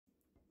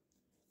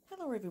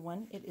Hello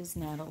everyone, it is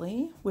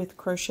Natalie with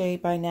Crochet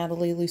by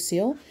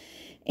NatalieLucille,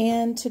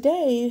 and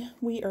today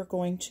we are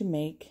going to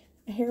make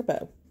a hair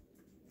bow.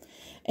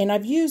 And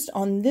I've used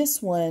on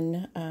this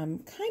one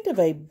kind of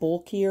a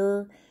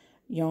bulkier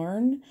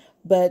yarn,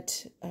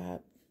 but I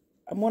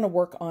want to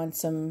work on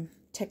some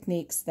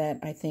techniques that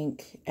I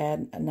think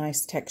add a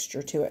nice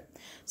texture to it.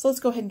 So let's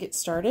go ahead and get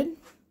started.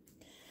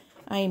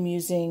 I am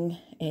using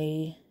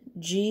a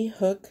G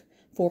hook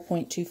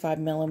 4.25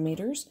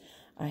 millimeters.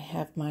 I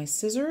have my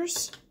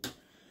scissors.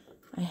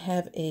 I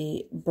have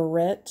a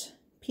barrette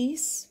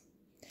piece,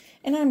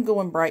 and I'm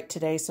going bright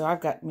today, so I've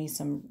got me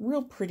some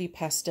real pretty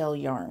pastel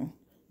yarn,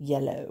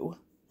 yellow.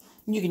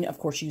 You can, of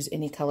course, use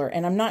any color,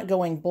 and I'm not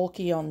going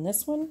bulky on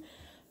this one,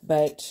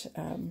 but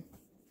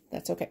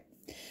that's okay.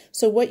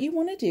 So what you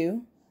want to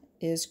do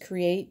is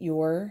create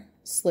your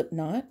slip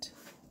knot,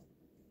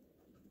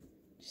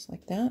 just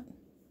like that.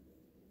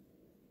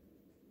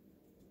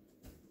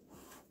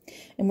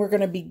 And we're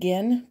going to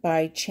begin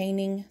by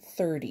chaining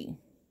 30.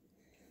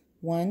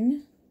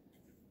 1,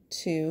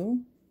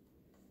 2,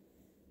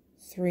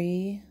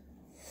 3,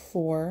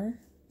 4,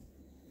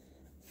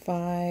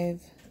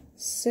 5,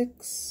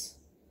 6,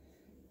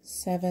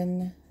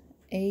 7,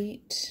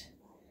 8,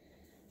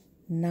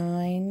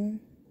 9,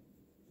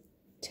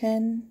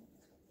 10,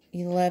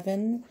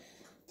 11,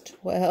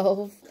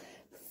 12,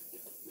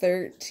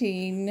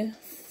 13,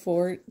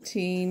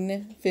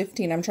 14,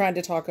 15. I'm trying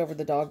to talk over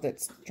the dog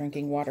that's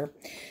drinking water.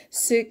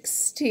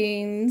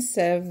 16,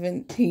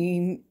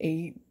 17,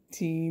 18,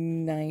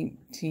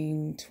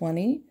 19,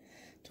 20,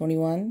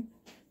 21,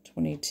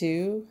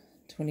 22,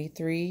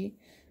 23,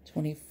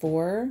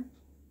 24.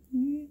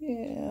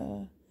 Yeah.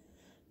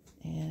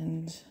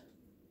 And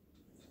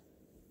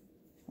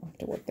I'll have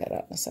to work that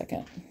out in a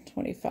second.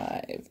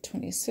 25,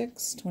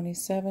 26,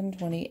 27,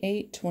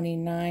 28,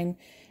 29,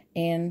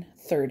 and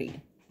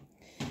 30.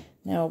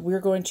 Now we're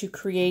going to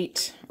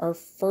create our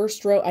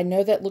first row. I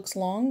know that looks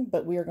long,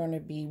 but we are going to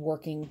be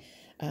working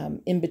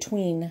in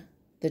between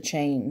the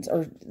chains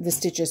or the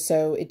stitches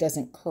so it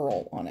doesn't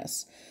curl on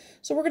us.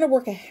 So we're going to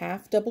work a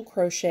half double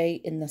crochet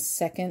in the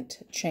second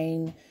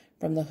chain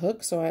from the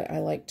hook. So I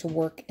like to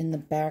work in the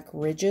back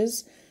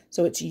ridges.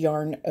 So it's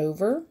yarn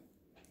over.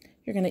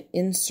 You're going to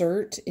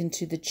insert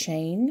into the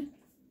chain,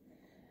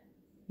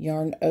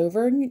 yarn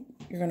over, and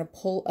you're going to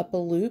pull up a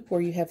loop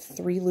where you have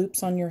 3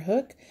 loops on your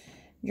hook.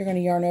 You're going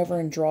to yarn over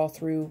and draw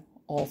through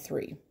all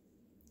 3.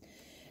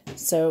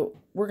 So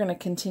we're going to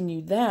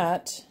continue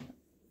that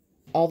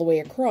all the way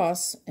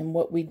across, and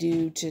what we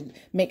do to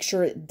make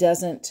sure it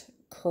doesn't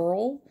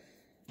curl,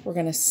 we're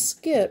going to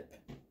skip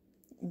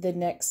the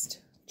next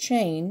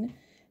chain,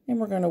 and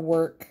we're going to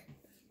work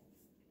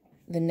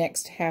the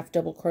next half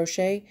double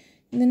crochet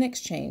in the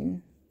next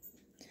chain.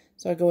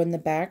 So I go in the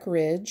back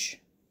ridge,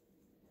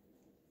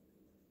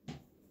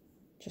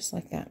 just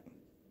like that.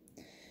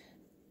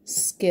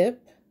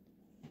 Skip,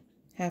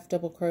 half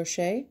double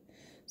crochet.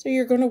 So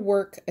you're going to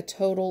work a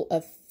total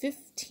of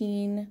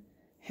 15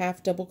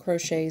 half double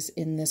crochets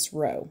in this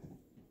row.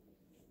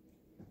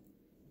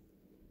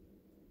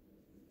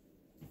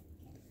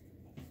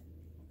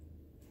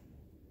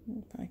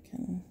 If I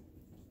can,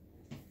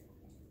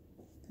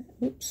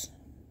 oops,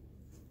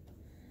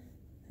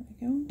 there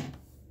we go.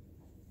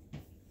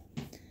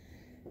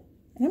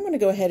 And I'm going to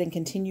go ahead and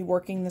continue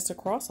working this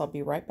across. I'll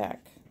be right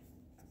back.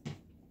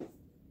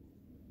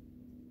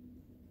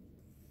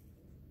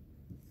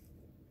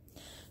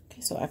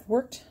 Okay, so I've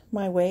worked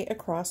my way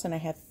across and I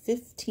have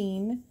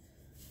 15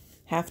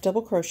 half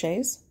double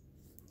crochets.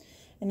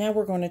 And now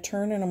we're going to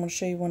turn, and I'm going to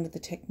show you one of the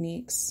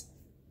techniques.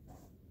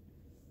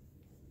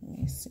 Let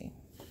me see.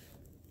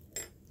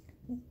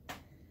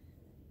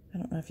 I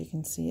don't know if you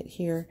can see it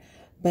here,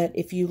 but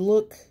if you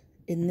look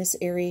in this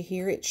area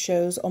here, it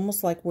shows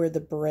almost like where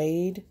the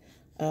braid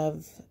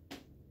of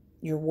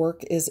your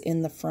work is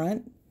in the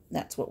front.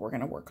 That's what we're going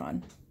to work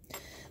on.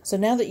 So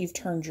now that you've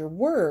turned your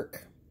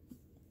work,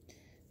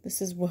 this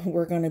is what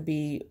we're going to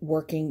be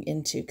working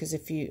into, because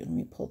if you, let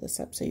me pull this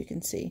up so you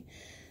can see.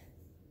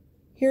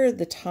 Here at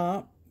the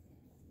top,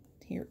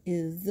 here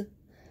is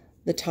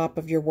the top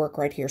of your work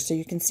right here. So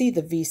you can see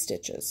the V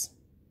stitches.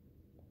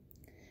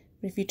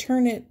 But if you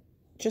turn it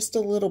just a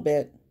little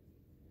bit,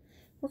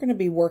 we're going to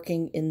be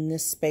working in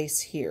this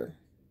space here.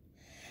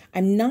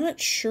 I'm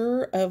not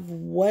sure of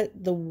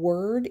what the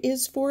word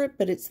is for it,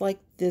 but it's like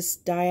this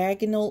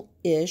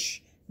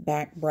diagonal-ish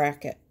back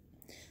bracket.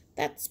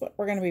 That's what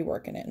we're going to be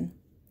working in.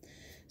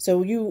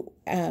 So you,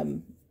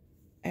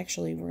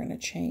 actually we're going to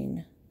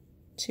chain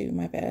 2,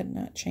 my bad,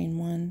 not chain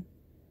 1.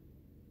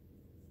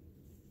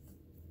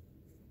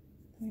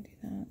 Let me do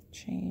that,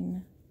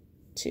 chain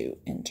 2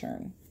 and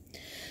turn.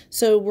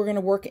 So we're going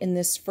to work in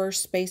this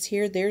first space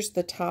here. There's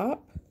the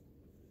top,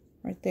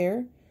 right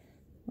there.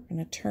 We're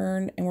going to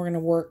turn and we're going to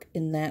work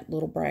in that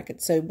little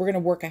bracket. So we're going to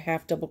work a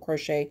half double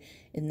crochet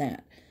in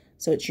that.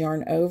 So it's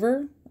yarn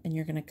over, and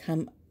you're going to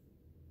come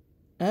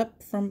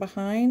up from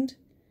behind,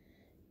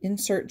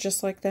 insert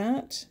just like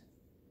that,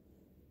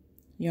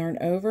 yarn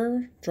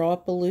over, draw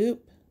up a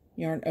loop,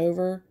 yarn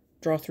over,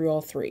 draw through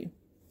all 3.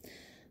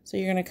 So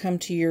you're going to come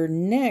to your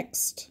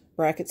next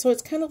bracket. So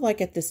it's kind of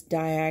like at this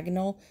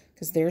diagonal,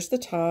 because there's the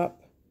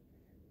top.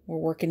 We're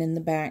working in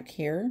the back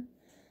here.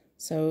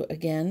 So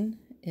again,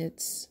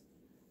 it's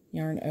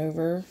yarn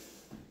over,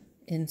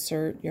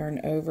 insert,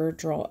 yarn over,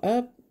 draw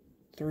up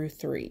through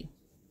 3.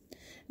 And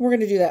we're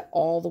going to do that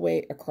all the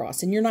way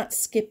across. And you're not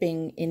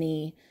skipping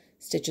any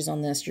stitches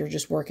on this. You're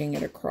just working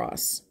it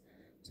across.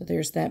 So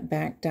there's that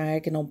back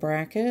diagonal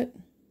bracket.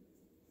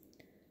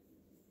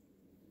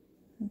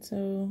 And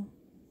so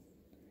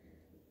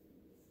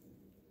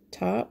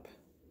top,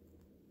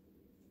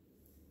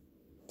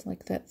 it's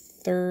like that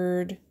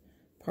third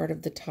part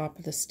of the top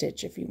of the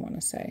stitch, if you want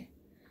to say.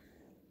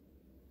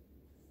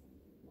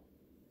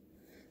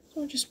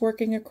 So we're just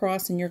working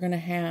across, and you're going to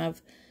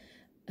have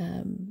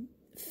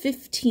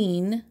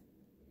 15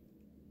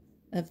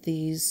 of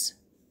these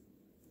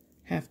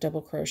half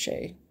double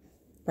crochet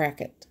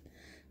bracket.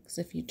 Because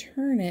if you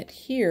turn it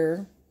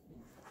here,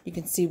 you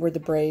can see where the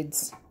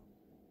braids,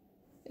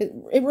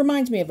 it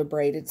reminds me of a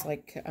braid. It's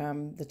like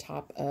the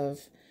top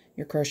of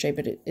your crochet,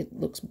 but it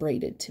looks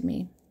braided to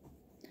me.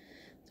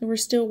 So we're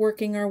still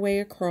working our way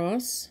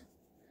across.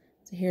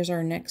 So here's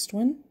our next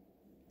one.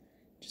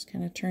 Just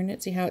kind of turn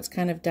it. See how it's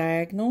kind of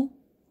diagonal?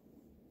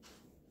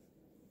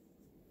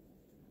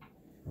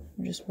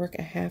 We'll just work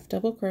a half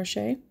double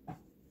crochet.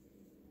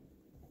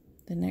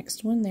 The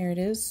next one, there it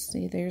is.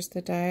 See, there's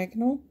the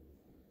diagonal.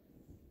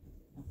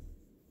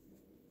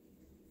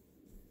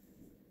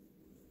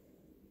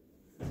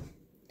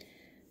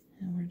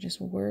 And we're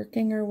just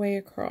working our way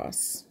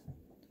across.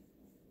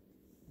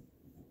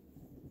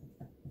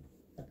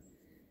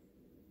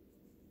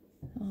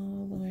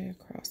 All the way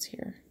across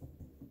here.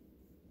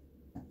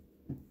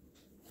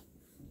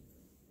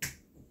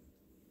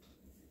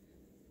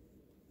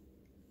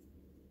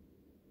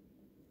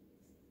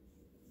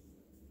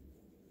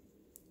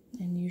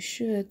 And you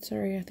should,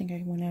 sorry, I think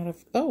I went out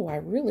of, oh, I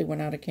really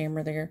went out of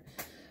camera there.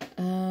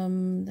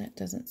 That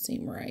doesn't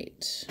seem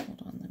right.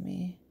 Hold on,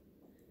 I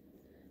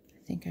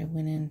think I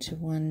went into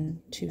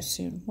one too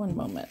soon. One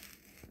moment.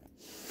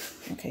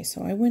 Okay,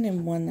 so I went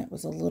in one that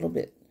was a little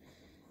bit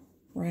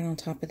right on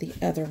top of the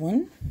other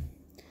one.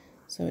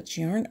 So it's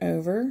yarn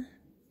over.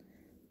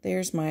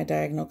 There's my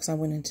diagonal because I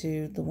went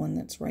into the one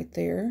that's right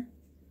there.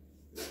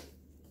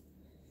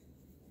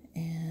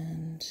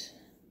 And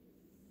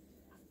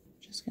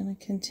just going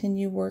to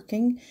continue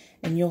working,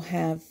 and you'll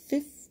have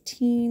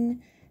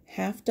 15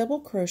 half double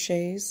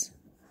crochets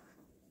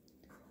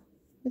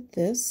with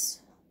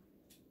this.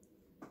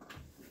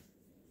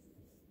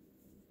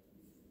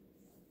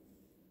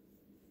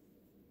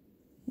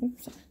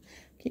 Oops, I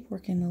keep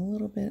working a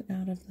little bit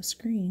out of the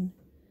screen.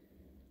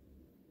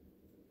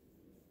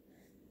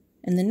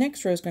 And the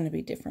next row is going to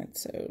be different,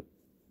 so,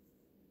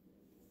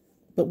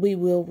 but we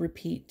will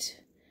repeat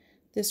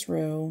this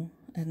row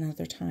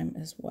another time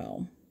as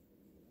well.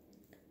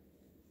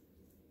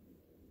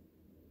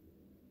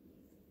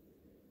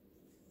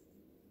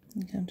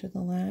 And come to the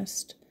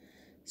last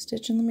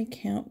stitch, and let me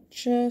count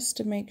just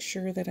to make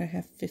sure that I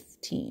have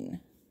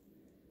 15.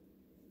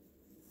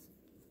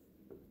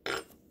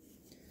 So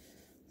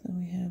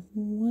we have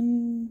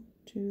 1,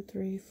 2,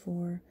 3,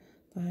 4,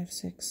 5,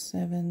 6,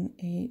 7,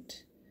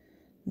 8,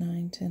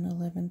 9, 10,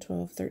 11,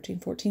 12, 13,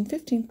 14,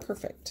 15.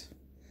 Perfect.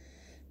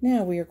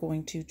 Now we are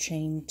going to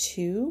chain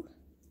 2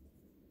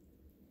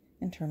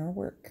 and turn our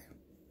work.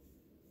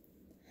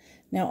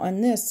 Now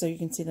on this, so you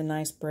can see the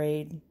nice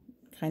braid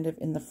kind of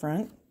in the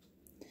front.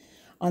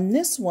 On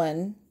this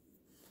one,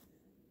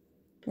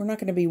 we're not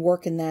going to be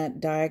working that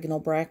diagonal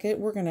bracket.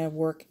 We're going to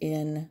work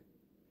in,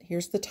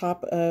 here's the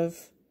top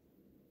of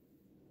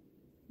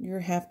your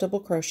half double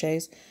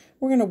crochets.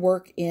 We're going to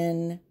work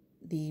in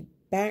the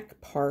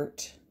back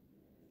part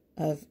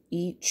of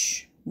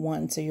each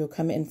one. So you'll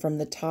come in from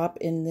the top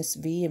in this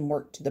V and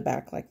work to the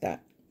back like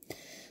that.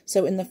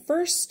 So in the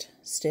first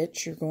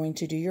stitch, you're going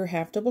to do your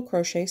half double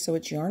crochet, so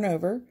it's yarn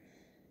over.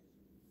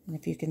 And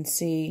if you can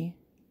see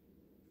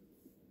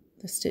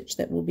the stitch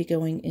that we'll be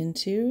going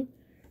into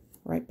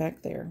right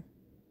back there.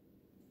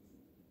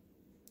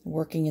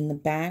 Working in the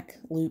back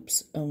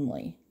loops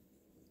only.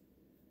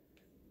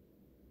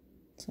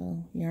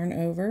 So yarn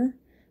over,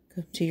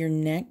 go to your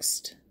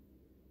next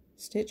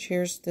stitch.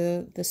 Here's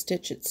the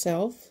stitch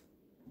itself.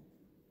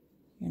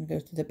 You're going to go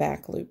through the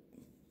back loop.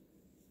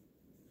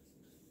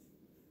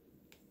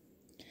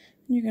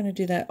 And you're going to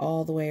do that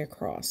all the way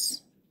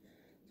across.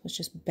 So it's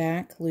just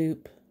back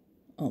loop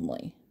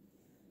only.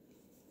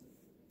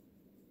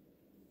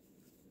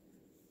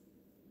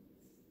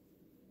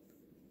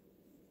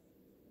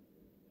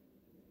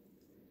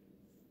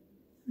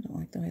 I don't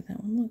like the way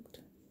that one looked.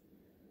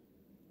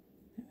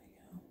 There we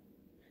go.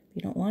 If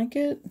you don't like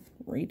it,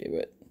 redo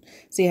it.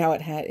 See how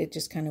it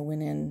just kind of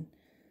went in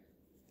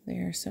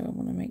there. So I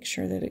want to make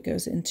sure that it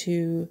goes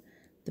into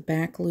the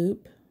back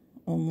loop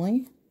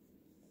only.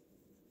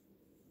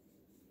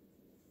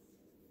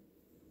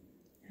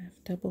 Half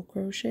double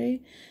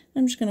crochet.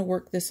 I'm just going to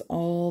work this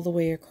all the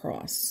way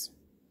across.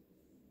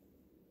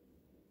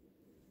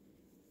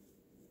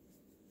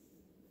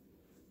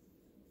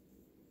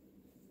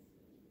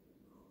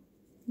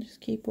 Just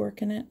keep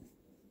working it.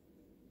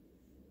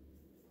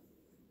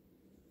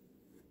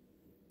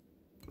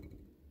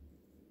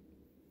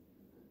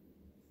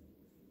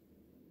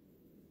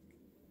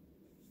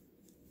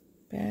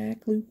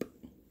 Back loop.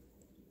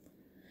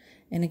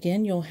 And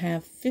again, you'll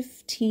have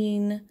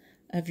 15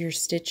 of your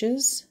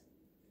stitches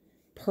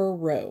per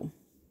row.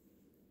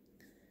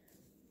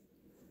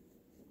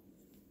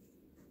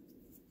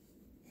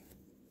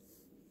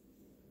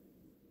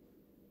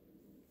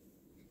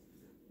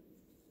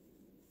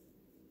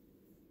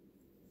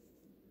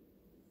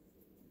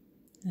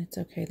 And it's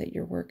okay that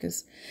your work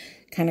is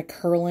kind of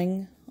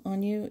curling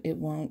on you. It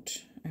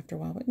won't after a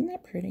while, but isn't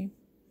that pretty?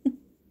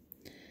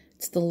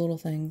 It's the little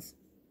things.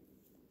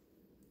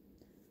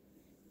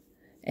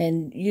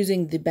 And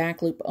using the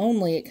back loop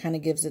only, it kind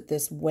of gives it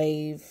this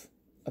wave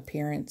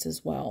appearance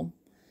as well.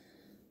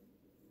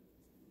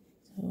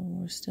 So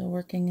we're still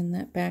working in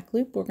that back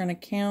loop. We're going to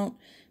count,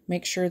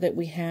 make sure that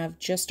we have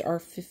just our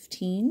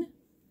 15.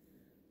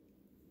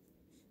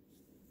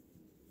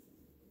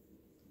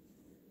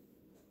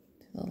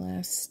 To the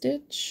last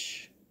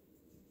stitch.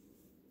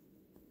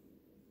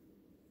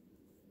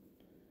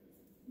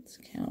 Let's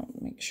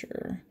count, make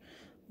sure.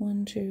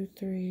 1, 2,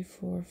 3,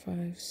 4,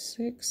 5,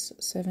 6,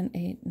 7,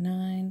 8,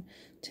 9,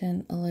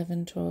 10,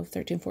 11, 12,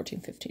 13,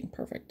 14, 15.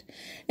 Perfect.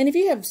 And if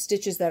you have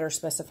stitches that are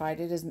specified,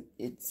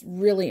 it's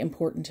really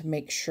important to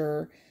make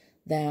sure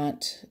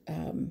that,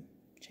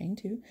 chain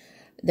 2,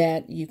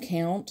 that you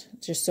count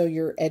just so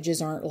your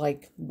edges aren't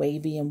like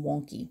wavy and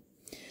wonky.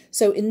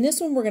 So in this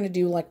one, we're going to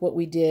do like what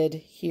we did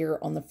here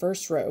on the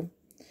first row.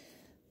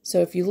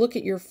 So if you look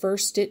at your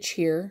first stitch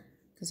here,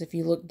 because if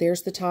you look,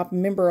 there's the top.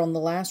 Remember on the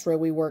last row,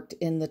 we worked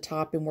in the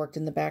top and worked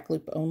in the back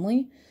loop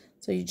only.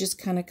 So you just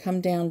kind of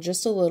come down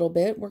just a little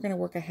bit. We're going to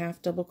work a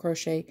half double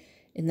crochet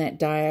in that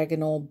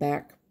diagonal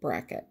back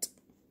bracket.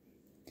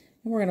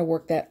 And we're going to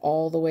work that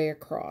all the way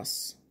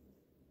across.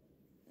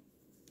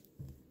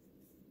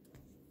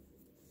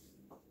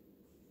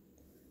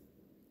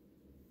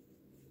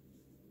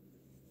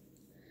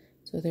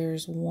 So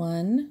there's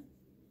 1,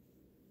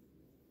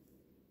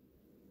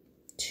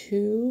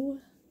 2,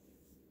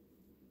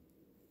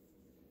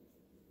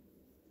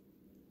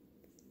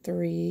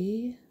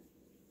 3,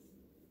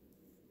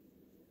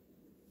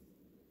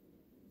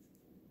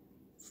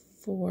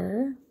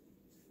 4,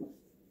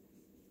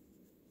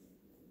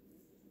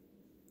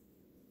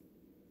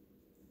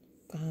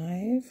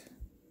 5,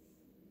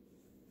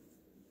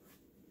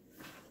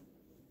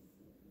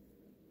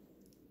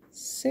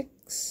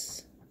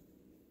 6,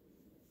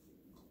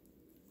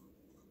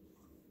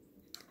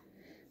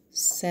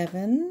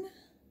 7,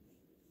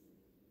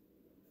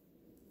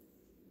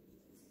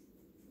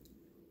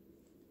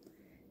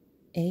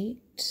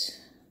 8,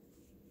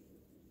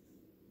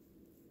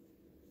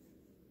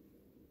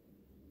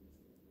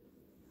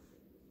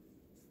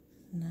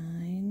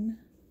 9,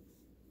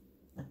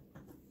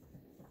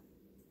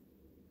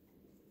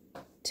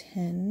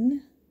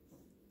 10,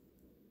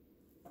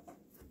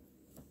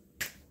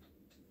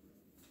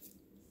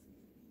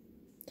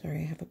 sorry,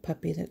 I have a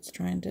puppy that's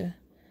trying to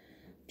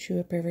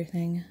chew up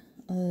everything.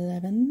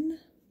 11,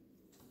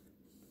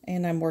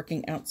 and I'm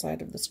working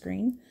outside of the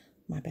screen,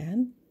 my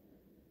bad.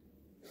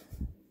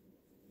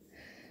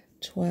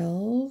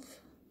 12,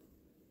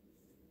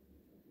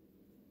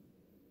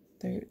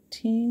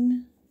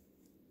 13,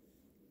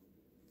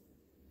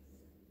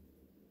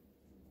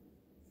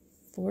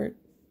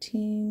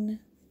 14,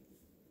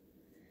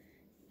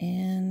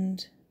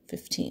 and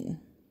 15.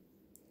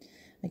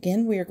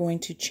 Again, we are going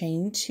to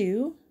chain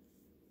 2,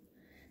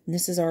 and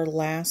this is our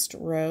last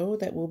row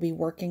that we'll be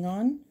working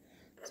on.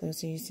 So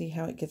you see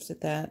how it gives it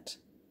that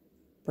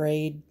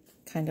braid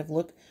kind of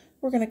look.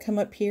 We're going to come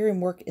up here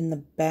and work in the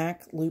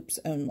back loops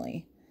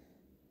only.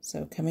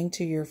 So coming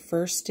to your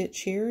first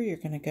stitch here, you're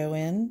going to go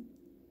in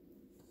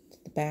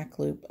to the back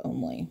loop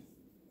only.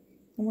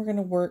 And we're going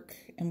to work,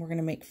 and we're going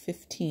to make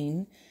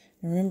 15.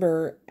 And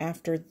remember,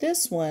 after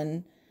this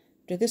one,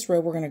 after this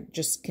row, we're going to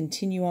just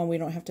continue on. We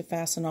don't have to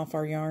fasten off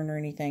our yarn or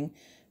anything.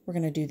 We're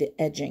going to do the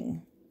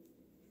edging,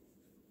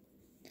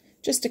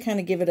 just to kind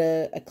of give it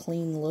a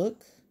clean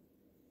look.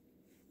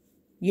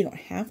 You don't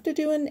have to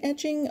do an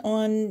edging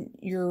on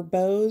your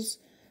bows,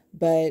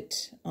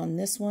 but on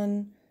this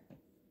one,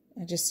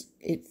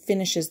 it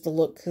finishes the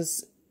look,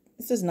 because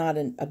this is not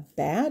a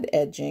bad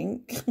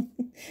edging,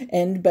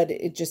 but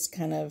it just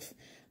kind of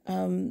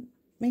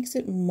makes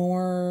it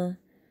more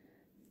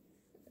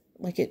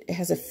like it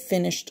has a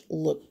finished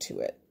look to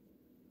it.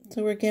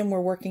 So again,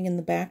 we're working in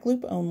the back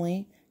loop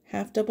only,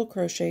 half double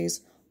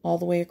crochets all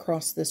the way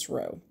across this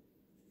row.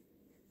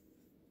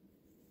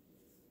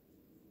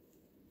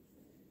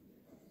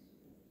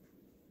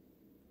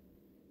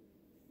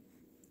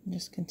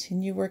 Just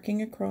continue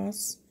working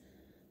across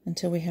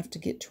until we have to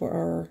get to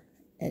our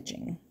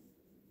edging.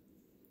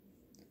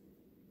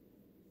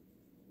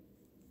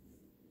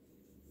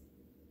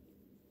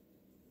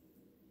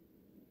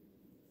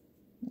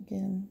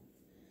 Again,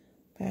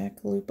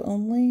 back loop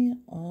only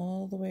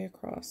all the way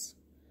across.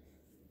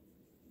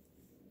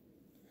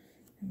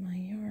 And my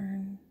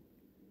yarn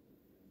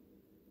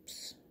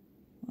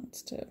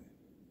wants to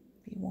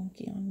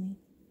wonky on me.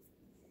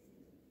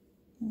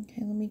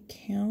 Okay, let me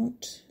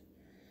count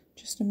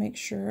just to make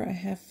sure I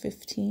have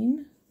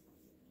 15.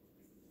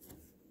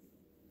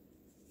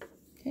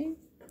 Okay.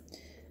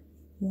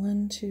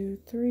 1, 2,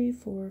 3,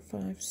 4,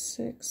 5,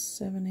 6,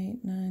 7,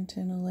 8, 9,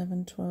 10,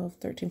 11, 12,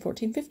 13,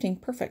 14, 15.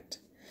 Perfect.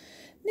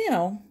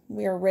 Now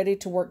we are ready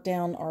to work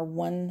down our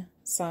one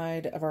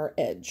side of our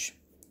edge.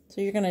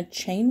 So you're going to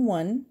chain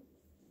 1.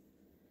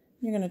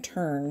 You're going to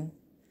turn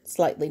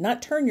slightly,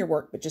 not turn your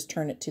work, but just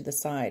turn it to the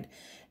side.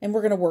 And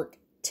we're going to work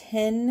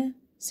 10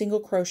 single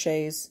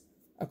crochets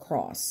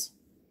across.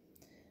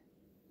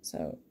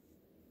 So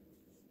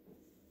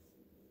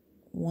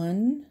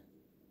 1,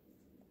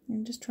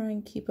 and just try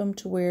and keep them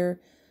to where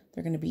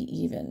they're going to be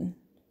even.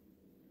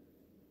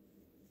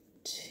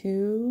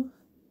 2,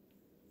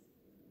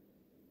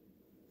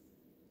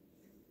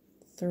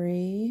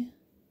 3,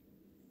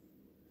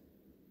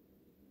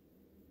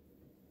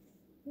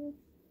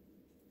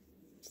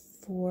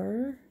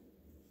 4,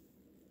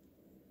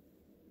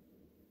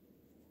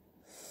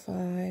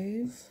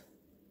 5,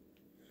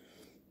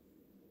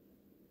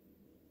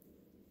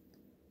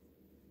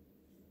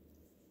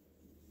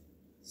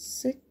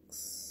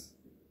 6,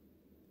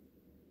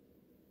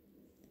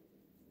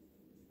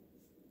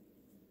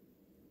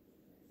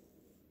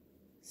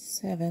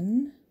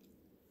 7,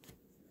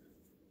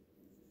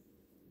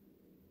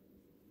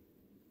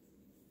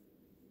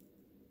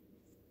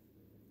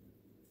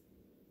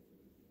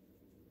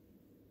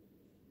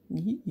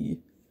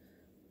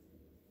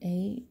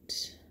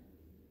 8,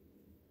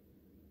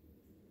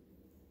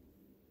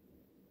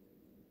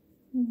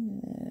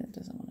 it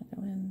doesn't want to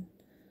go in,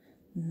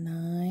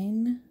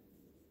 9,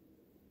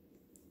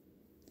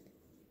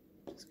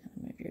 just kind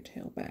of move your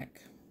tail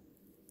back,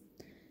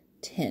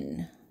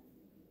 10.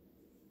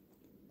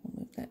 We'll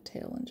move that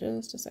tail in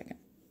just a second.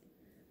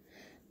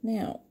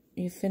 Now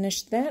you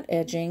finished that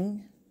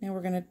edging. Now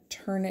we're going to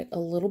turn it a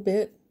little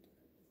bit,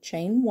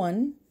 chain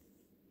 1,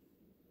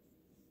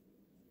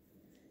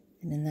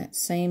 and in that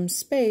same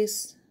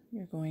space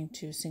you're going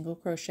to single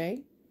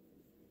crochet,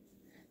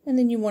 and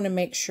then you want to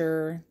make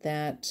sure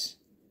that,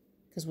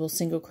 because we'll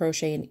single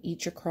crochet in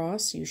each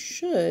across, you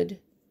should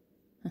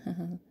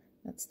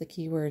that's the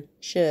key word,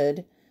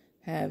 should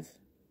have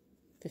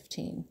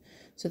 15.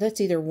 So that's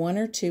either 1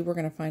 or 2. We're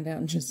going to find out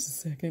in just a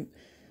second.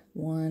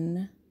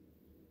 1.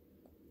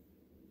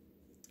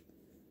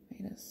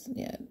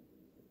 Yeah,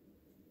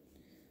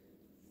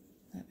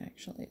 that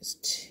actually is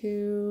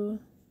 2.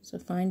 So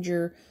find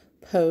your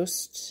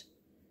post.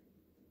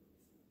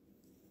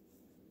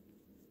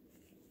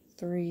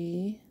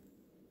 3,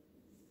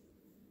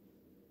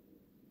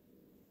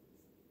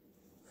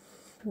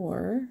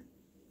 4,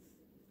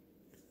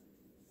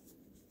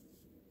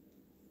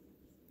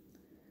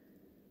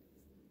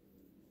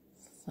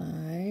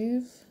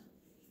 5,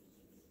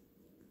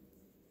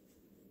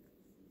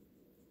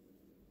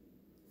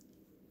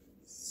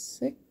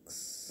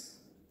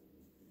 6,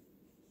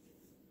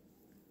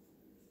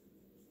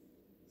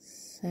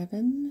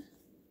 7,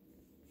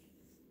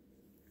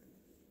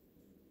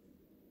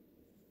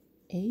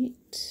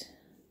 8.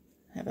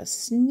 I have a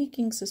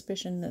sneaking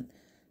suspicion that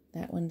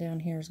that one down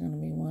here is going to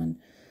be 1,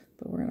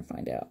 but we're going to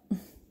find out.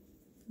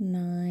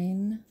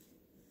 9,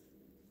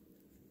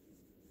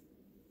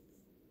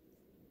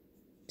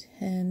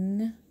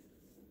 10,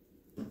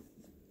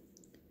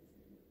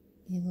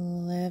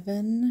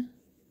 11,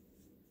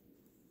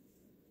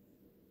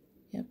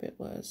 yep, it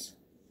was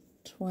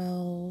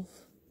 12.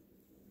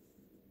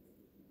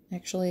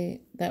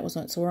 Actually, that was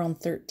one, so we're on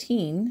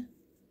 13,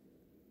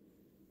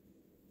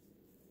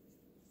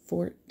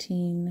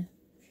 14,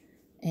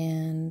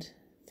 and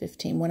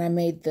 15. When I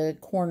made the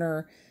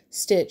corner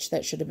stitch,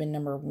 that should have been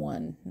number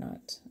 1,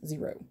 not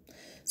 0.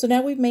 So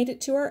now we've made it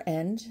to our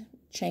end,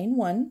 chain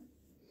 1,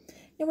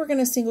 and we're going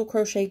to single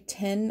crochet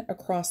 10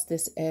 across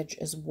this edge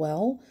as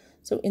well.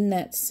 So in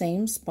that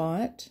same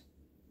spot,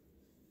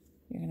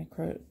 you're going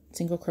to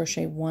single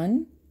crochet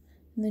 1,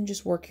 and then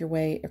just work your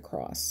way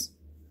across.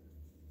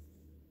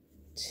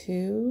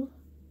 2,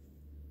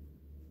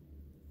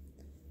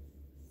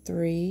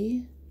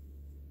 3,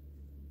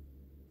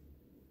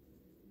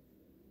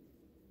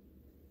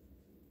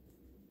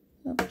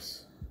 4,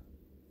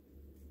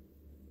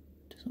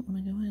 doesn't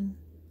want to go in.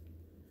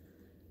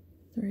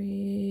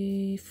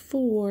 3,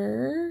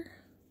 4.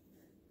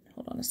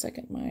 Hold on a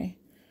second, my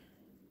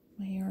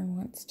yarn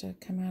wants to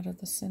come out of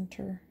the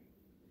center.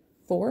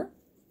 4,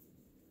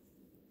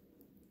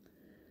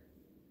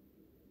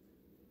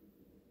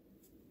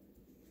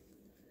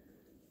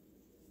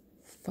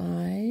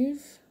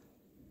 5,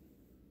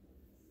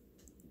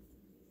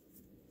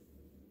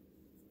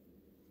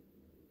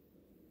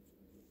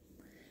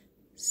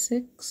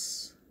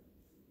 6,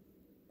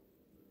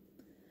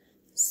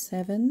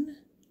 7,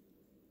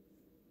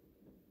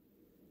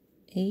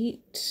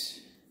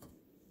 8,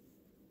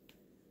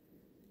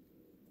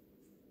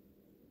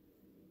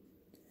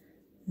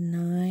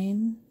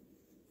 9,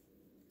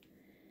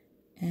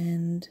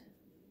 and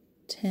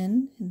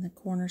 10 in the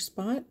corner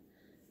spot.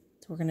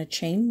 So we're going to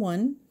chain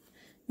 1,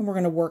 and we're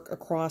going to work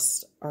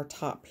across our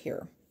top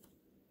here.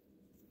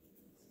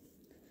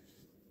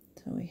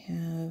 So we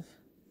have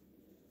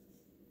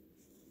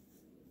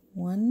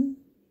 1,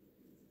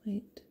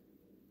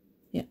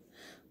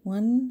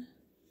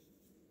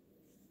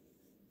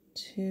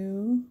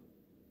 2,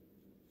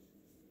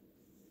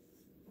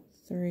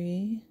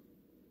 3,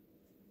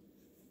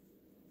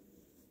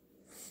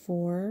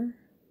 4,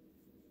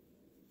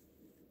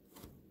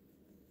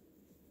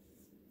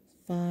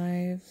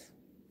 5,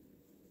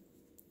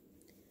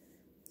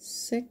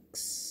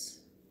 6,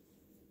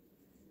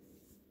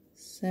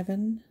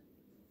 7,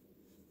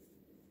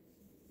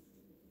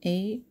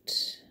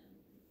 8,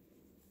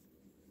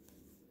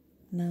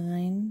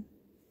 9,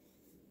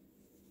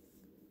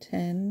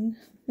 10,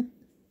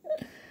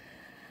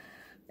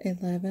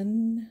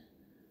 11,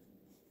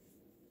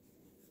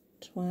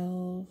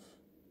 12,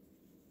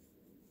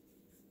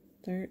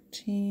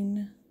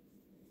 13,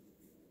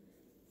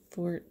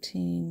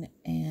 14,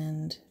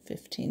 and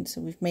 15.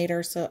 So we've made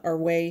our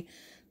way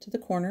to the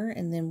corner,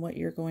 and then what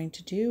you're going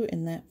to do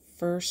in that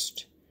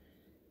first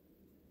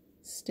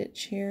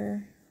stitch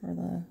here,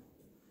 or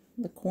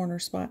the corner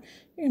spot,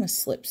 you're going to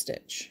slip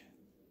stitch.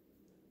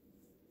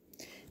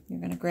 You're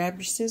going to grab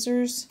your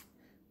scissors,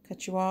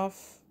 cut you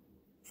off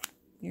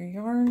your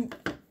yarn,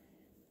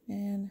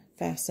 and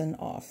fasten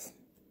off.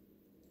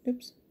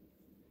 Oops.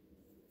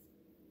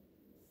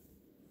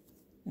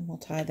 And we'll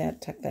tuck that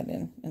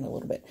in a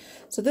little bit.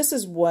 So this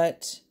is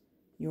what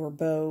your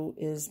bow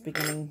is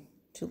beginning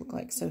to look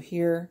like. So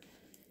here,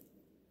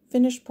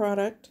 finished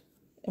product,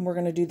 and we're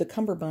going to do the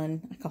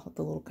cummerbund. I call it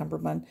the little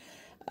cummerbund.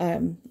 I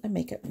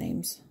make up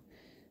names.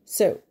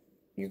 So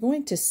you're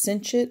going to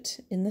cinch it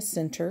in the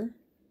center.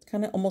 It's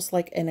kind of almost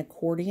like an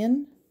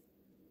accordion.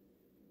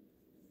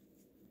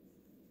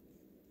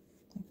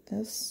 Like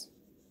this.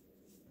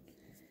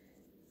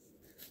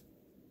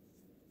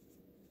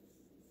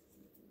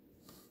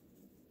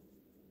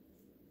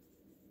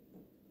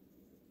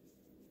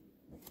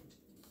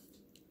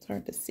 It's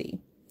hard to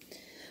see.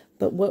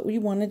 But what we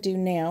want to do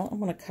now, I'm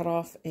going to cut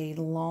off a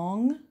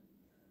long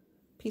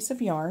piece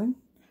of yarn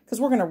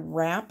because we're going to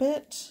wrap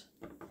it,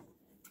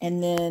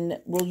 and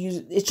then we'll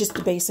use it's just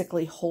to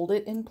basically hold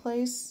it in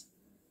place.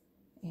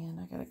 And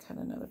I got to cut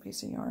another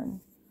piece of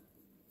yarn.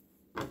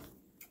 There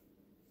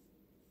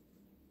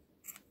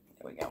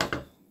we go.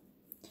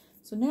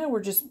 So now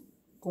we're just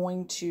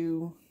going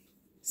to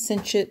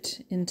cinch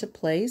it into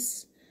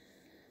place,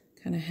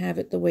 kind of have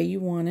it the way you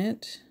want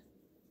it.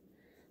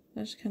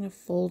 I just kind of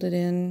fold it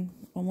in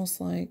almost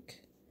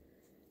like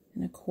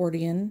an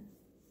accordion.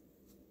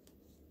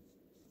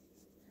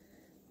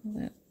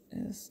 Well, that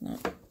is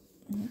not,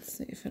 let's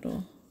see if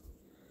it'll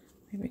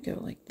maybe go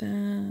like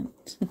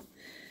that.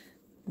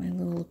 My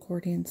little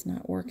accordion's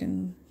not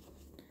working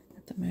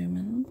at the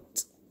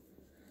moment.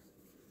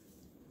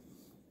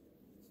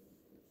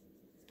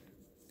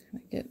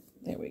 Kind of get,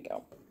 there we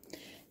go.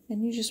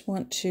 And you just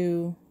want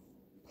to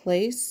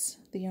place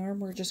the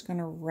yarn. We're just going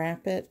to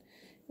wrap it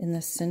in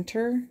the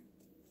center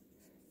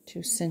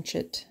to cinch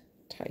it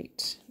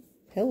tight.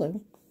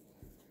 Hello.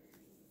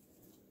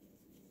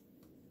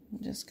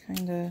 Just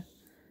kind of,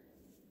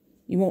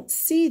 you won't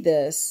see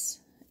this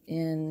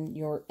in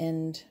your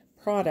end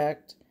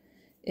product.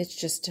 It's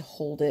just to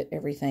hold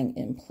everything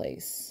in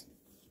place.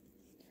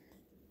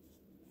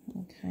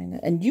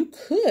 And you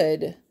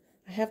could,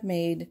 I have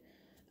made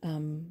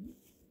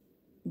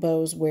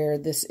bows where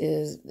this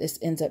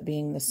ends up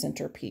being the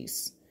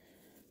centerpiece.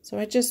 So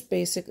I just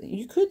basically,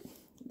 you could,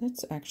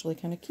 that's actually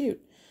kind of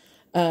cute.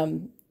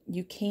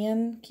 You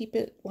can keep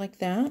it like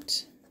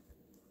that.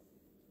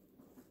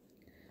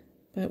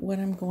 But what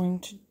I'm going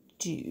to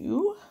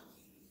do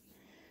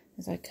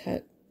is I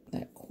cut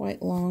that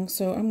quite long.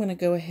 So I'm going to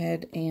go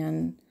ahead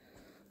and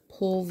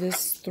pull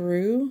this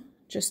through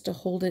just to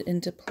hold it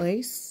into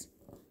place.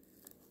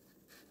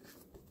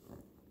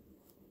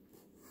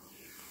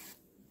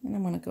 And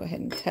I'm going to go ahead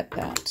and cut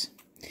that.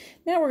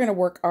 Now we're going to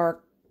work our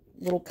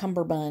little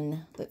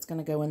cummerbund that's going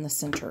to go in the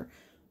center.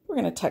 We're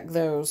going to tuck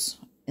those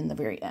in the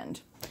very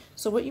end.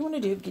 So what you want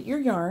to do, get your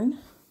yarn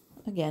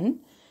again,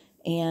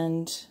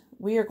 and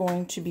we are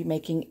going to be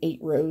making 8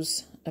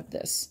 rows of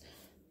this.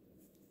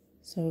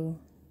 So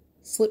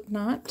slip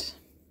knot,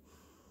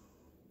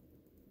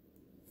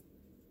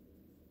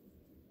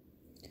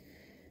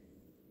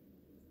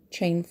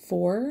 chain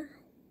 4,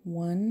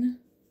 1,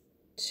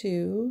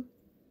 2,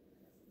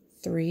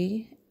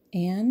 3,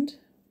 and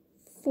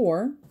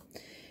 4.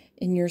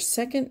 In your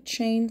second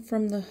chain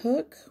from the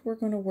hook, we're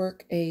going to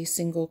work a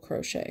single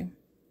crochet.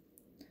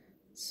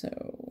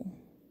 So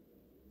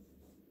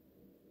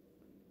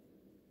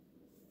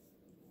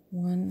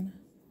 1,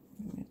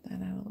 move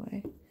that out of the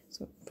way.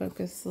 So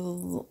focus a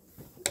little.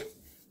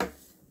 There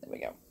we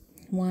go.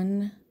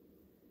 1,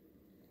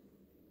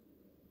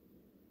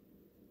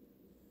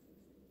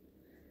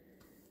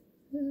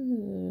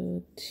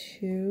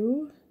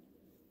 2,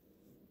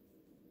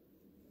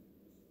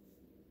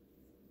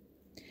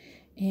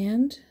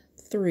 and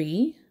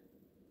 3.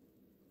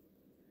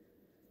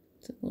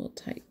 It's a little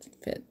tight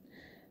fit.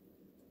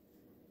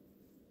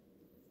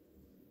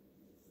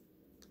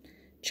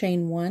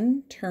 Chain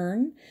 1,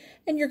 turn,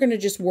 and you're going to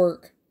just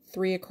work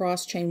 3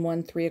 across, chain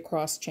 1, 3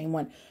 across, chain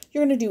 1.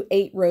 You're going to do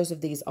 8 rows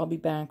of these. I'll be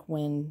back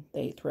when the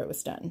 8th row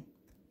is done.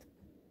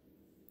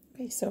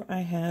 Okay, so I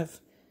have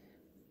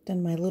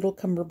done my little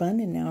cummerbund,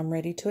 and now I'm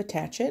ready to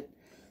attach it.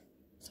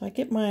 So I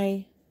get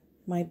my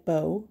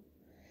bow,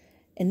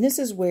 and this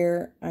is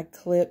where I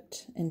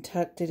clipped and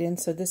tucked it in.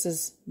 So this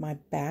is my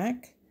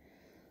back.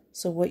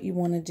 So what you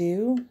want to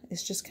do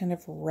is just kind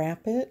of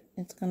wrap it.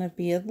 It's going to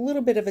be a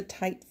little bit of a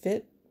tight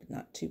fit, but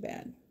not too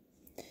bad.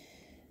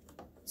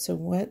 So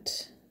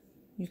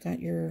you got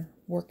your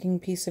working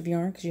piece of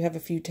yarn, because you have a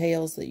few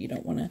tails that you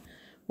don't want to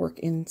work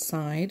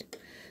inside.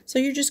 So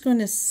you're just going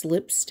to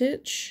slip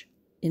stitch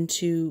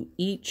into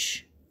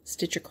each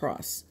stitch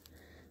across.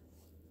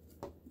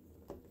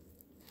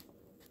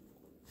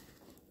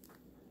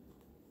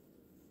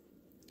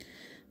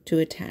 To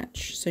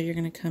attach. So you're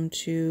going to come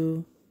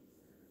to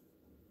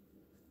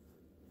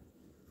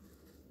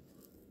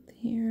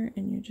here,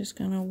 and you're just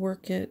going to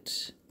work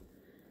it.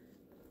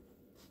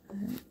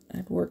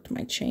 I've worked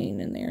my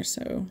chain in there,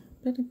 so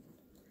there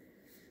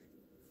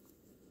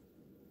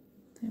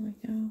we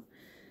go.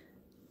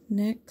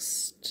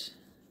 Next,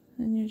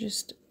 and you're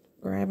just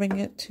grabbing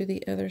it to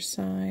the other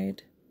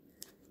side.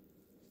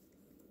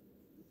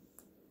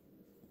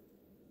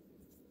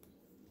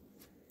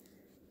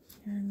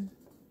 And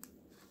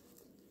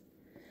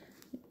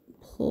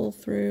pull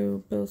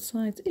through both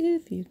sides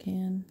if you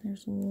can.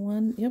 There's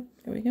 1, yep,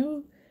 there we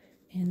go.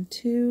 And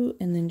 2,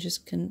 and then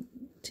just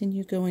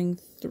continue going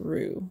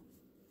through.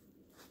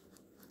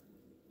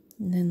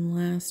 And then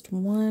last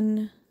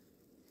one,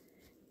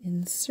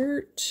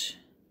 insert.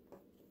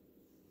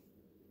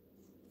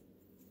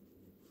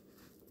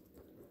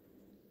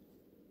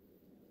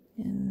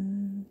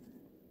 In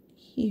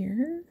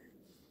here.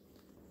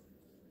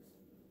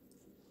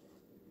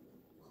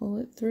 Pull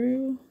it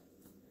through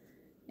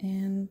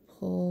and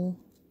pull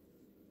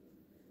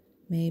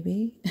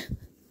maybe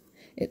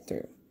it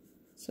through.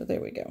 So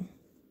there we go.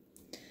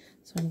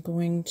 So I'm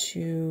going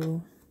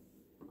to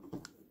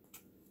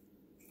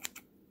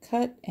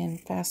cut and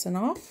fasten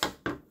off.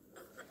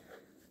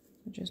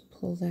 Just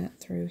pull that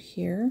through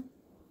here.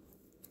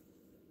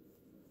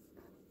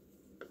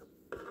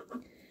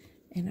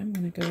 And I'm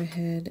going to go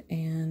ahead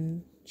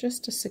and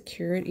just to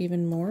secure it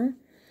even more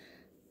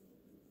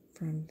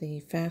from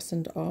the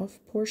fastened off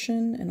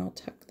portion, and I'll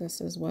tuck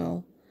this as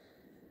well.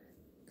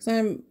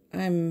 Because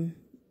I'm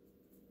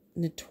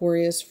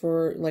notorious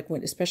for, like,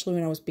 especially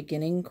when I was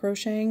beginning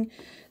crocheting,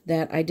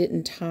 that I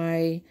didn't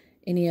tie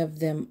any of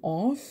them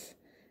off,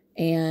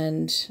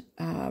 and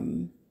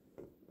I'm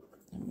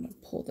going to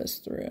pull this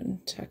through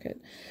and tuck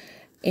it,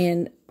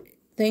 and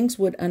things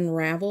would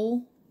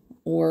unravel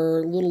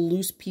or little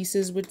loose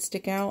pieces would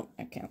stick out.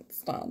 I can't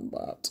stand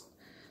that.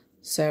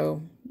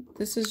 So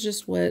this is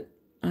just what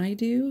I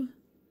do.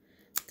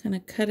 Kind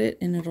of cut it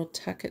and it'll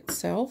tuck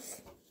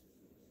itself.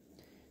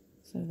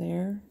 So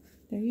there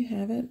you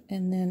have it.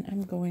 And then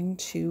I'm going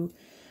to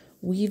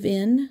weave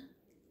in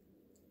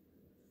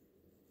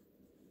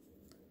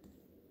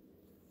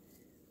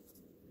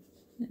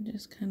and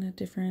just kind of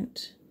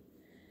different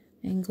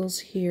angles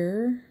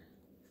here.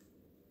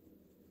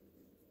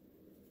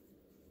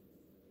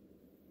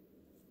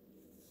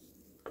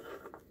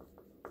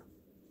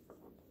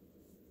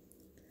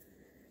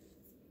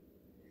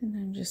 And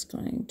I'm just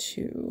going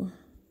to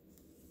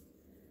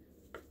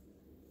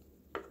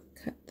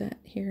cut that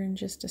here in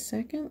just a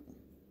second.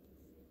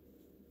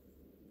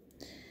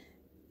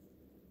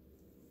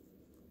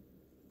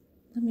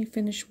 Let me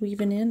finish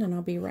weaving in and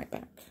I'll be right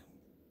back.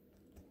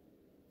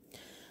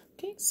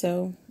 Okay,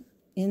 so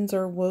ends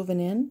are woven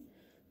in.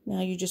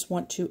 Now you just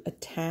want to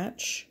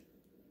attach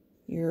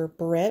your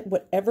barrette,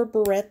 whatever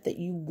barrette that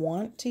you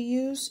want to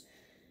use,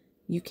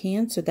 you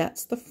can. So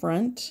that's the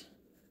front,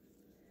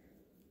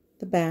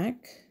 the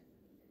back,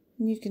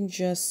 and you can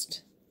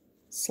just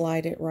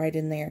slide it right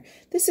in there.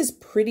 This is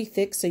pretty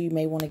thick, so you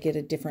may want to get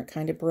a different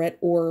kind of barrette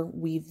or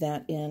weave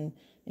that in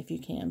if you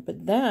can.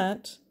 But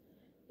that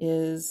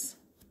is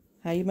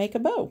how you make a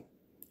bow,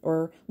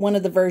 or one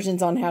of the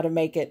versions on how to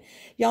make it.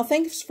 Y'all,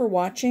 thanks for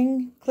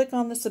watching. Click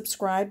on the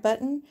subscribe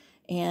button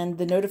and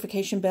the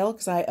notification bell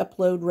because I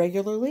upload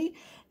regularly.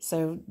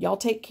 So y'all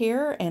take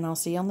care, and I'll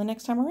see you on the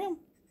next time around.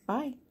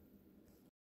 Bye.